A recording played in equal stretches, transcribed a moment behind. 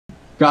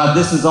God,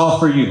 this is all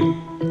for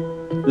you.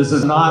 This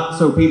is not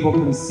so people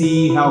can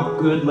see how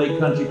good Lake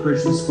Country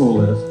Christian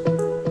School is,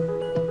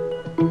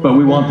 but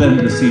we want them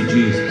to see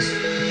Jesus.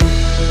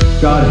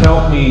 God,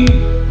 help me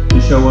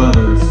to show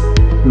others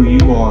who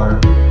you are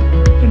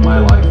in my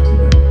life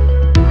today.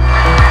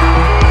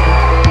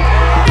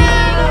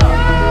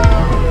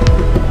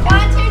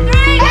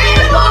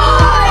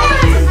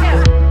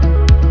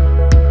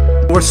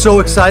 We're so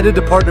excited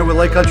to partner with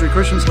Lake Country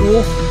Christian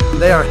School.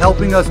 They are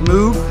helping us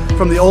move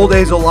from the old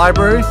Azel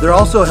Library. They're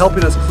also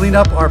helping us clean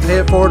up our Pay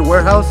It Forward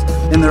warehouse,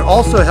 and they're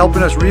also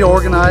helping us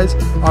reorganize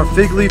our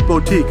Fig Leaf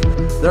Boutique.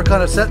 They're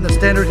kind of setting the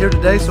standard here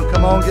today, so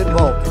come on, get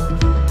involved.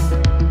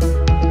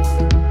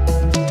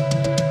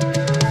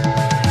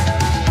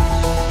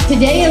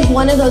 Today is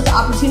one of those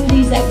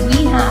opportunities that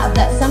we have,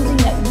 that something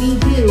that we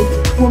do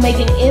will make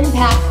an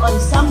impact on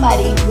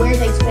somebody where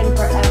they spend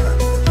forever.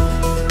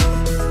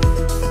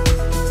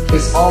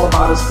 It's all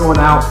about us going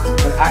out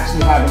and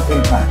actually having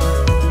impact.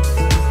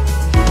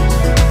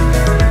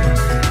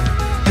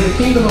 In the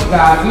kingdom of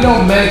God, we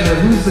don't measure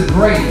who's the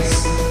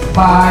greatest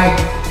by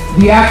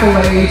the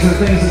accolades and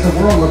things that the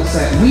world looks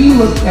at. We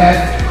look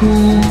at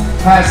who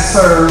has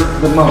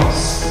served the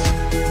most.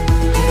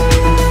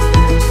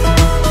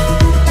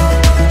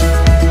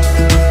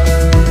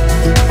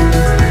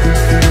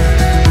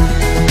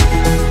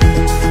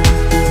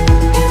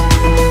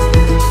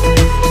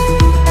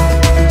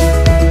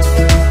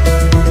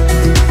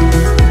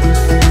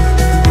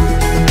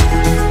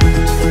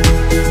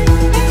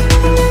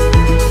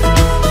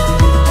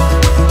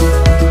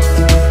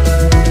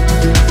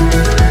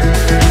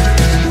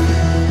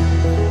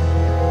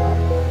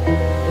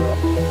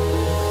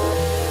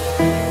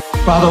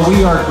 Father,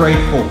 we are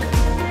grateful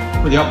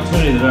for the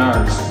opportunity that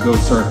ours to go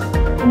serve.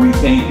 And we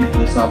thank you for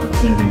this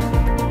opportunity.